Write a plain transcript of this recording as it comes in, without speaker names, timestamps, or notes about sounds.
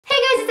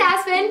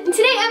Aspyn, and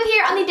today I'm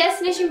here on the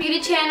Destination Beauty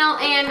channel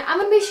and I'm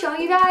going to be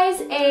showing you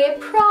guys a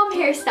prom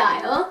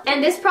hairstyle.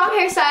 And this prom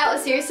hairstyle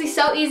is seriously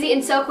so easy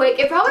and so quick.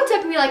 It probably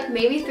took me like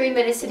maybe 3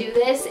 minutes to do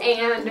this,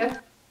 and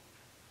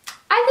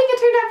I think it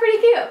turned out pretty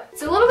cute.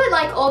 It's a little bit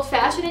like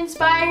old-fashioned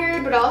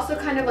inspired, but also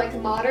kind of like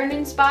modern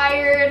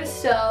inspired.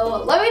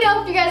 So let me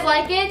know if you guys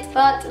like it,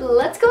 but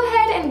let's go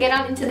ahead and get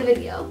on into the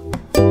video.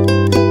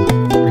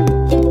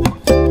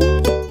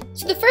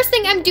 So the first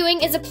thing I'm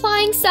doing is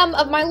applying some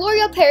of my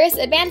L'Oreal Paris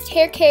Advanced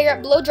Hair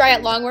Care Blow Dry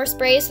at Longwear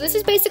Spray. So this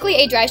is basically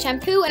a dry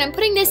shampoo, and I'm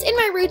putting this in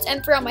my roots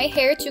and throughout my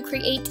hair to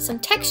create some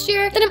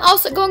texture. Then I'm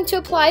also going to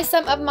apply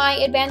some of my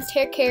Advanced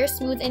Hair Care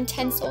Smooth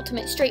Intense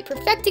Ultimate Straight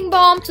Perfecting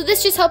Balm. So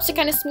this just helps to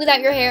kind of smooth out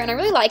your hair, and I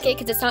really like it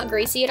because it's not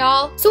greasy at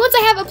all. So once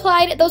I have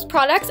applied those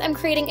products, I'm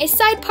creating a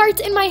side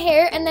part in my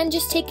hair and then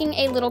just taking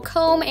a little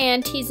comb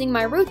and teasing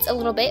my roots a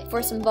little bit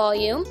for some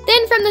volume.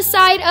 Then from the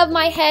side of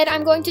my head,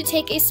 I'm going to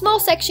take a small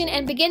section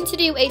and begin to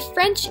do a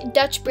French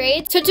Dutch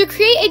braid. So to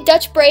create a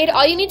Dutch braid,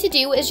 all you need to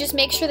do is just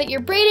make sure that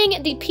you're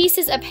braiding the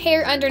pieces of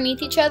hair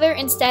underneath each other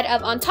instead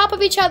of on top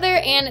of each other,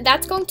 and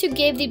that's going to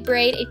give the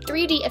braid a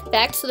 3D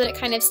effect so that it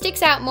kind of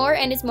sticks out more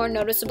and is more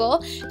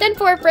noticeable. Then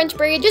for a French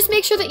braid, just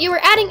make sure that you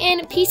are adding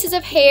in pieces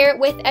of hair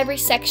with every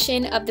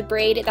section of the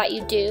braid that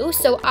you do.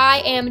 So I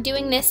am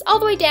doing this all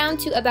the way down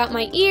to about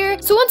my ear.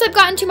 So once I've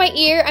gotten to my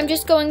ear, I'm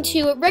just going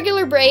to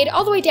regular braid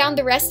all the way down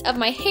the rest of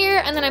my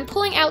hair, and then I'm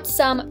pulling out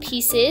some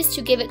pieces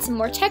to give it some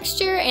more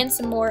texture and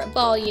some more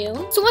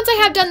volume. So once I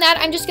have done that,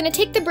 I'm just going to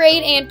take the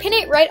braid and pin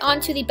it right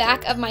onto the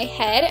back of my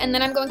head, and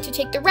then I'm going to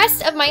take the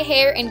rest of my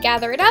hair and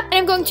gather it up, and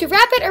I'm going to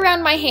wrap it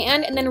around my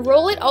hand and then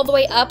roll it all the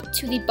way up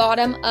to the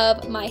bottom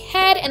of my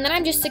head, and then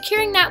I'm just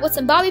securing that with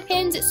some bobby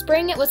pins,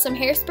 spraying it with some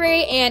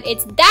hairspray, and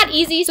it's that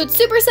easy. So it's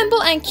super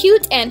simple and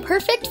cute and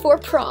perfect for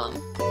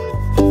prom.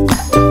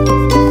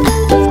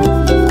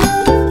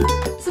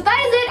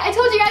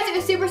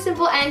 Super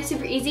simple and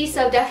super easy,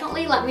 so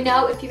definitely let me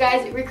know if you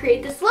guys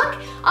recreate this look.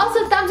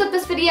 Also, thumbs up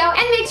this video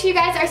and make sure you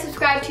guys are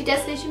subscribed to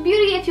Destination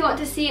Beauty if you want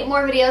to see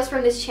more videos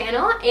from this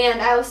channel,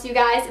 and I will see you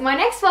guys in my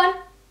next one.